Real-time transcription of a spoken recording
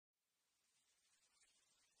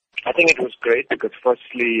I think it was great because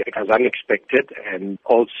firstly, it was unexpected, and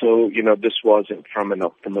also, this was from an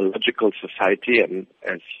ophthalmological society, and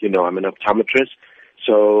as you know, I'm an optometrist,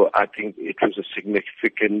 so I think it was a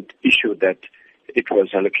significant issue that it was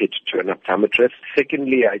allocated to an optometrist.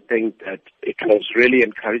 Secondly, I think that it was really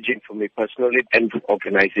encouraging for me personally and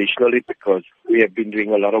organizationally because we have been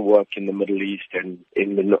doing a lot of work in the Middle East and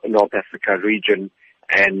in the North Africa region.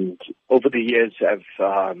 And over the years, I've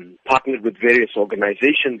partnered with various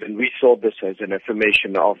organizations, and we saw this as an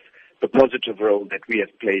affirmation of the positive role that we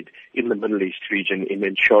have played in the Middle East region in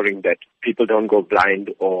ensuring that people don't go blind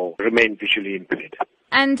or remain visually impaired.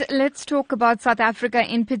 And let's talk about South Africa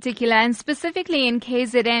in particular, and specifically in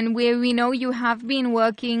KZN, where we know you have been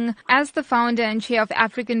working as the founder and chair of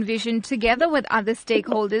African Vision together with other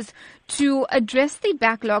stakeholders to address the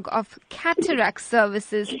backlog of cataract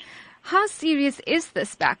services. How serious is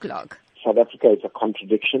this backlog? South Africa is a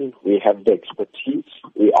contradiction. We have the expertise.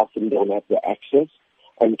 We often don't have the access.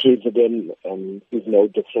 And KZN is no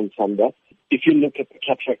different from that. If you look at the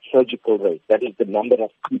cataract surgical rate, that is the number of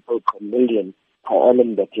people per million per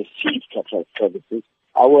annum that receive cataract services.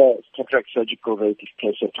 Our cataract surgical rate is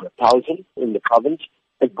closer to 1,000 in the province.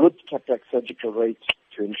 A good cataract surgical rate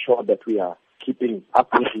to ensure that we are keeping up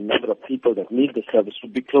with the number of people that need the service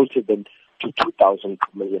would be closer than to 2,000 per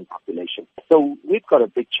million population. So we've got a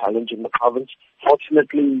big challenge in the province.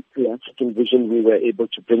 Fortunately, through African Vision, we were able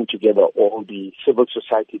to bring together all the civil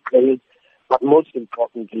society players. But most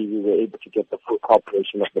importantly, we were able to get the full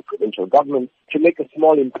cooperation of the provincial government to make a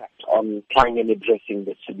small impact on trying and addressing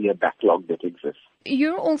the severe backlog that exists.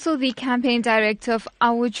 You're also the campaign director of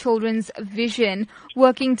Our Children's Vision,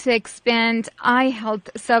 working to expand eye health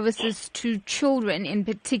services to children in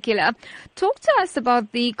particular. Talk to us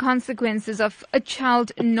about the consequences of a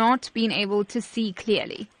child not being able to see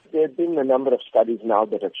clearly. There have been a number of studies now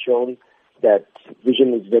that have shown that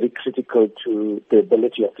vision is very critical to the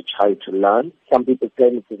ability of a child to learn. Some people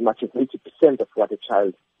claim it's as much as 80% of what a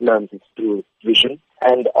child learns is through vision.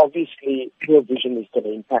 And obviously, poor vision is going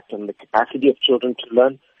to impact on the capacity of children to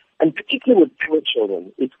learn. And particularly with poor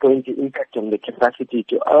children, it's going to impact on the capacity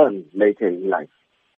to earn later in life.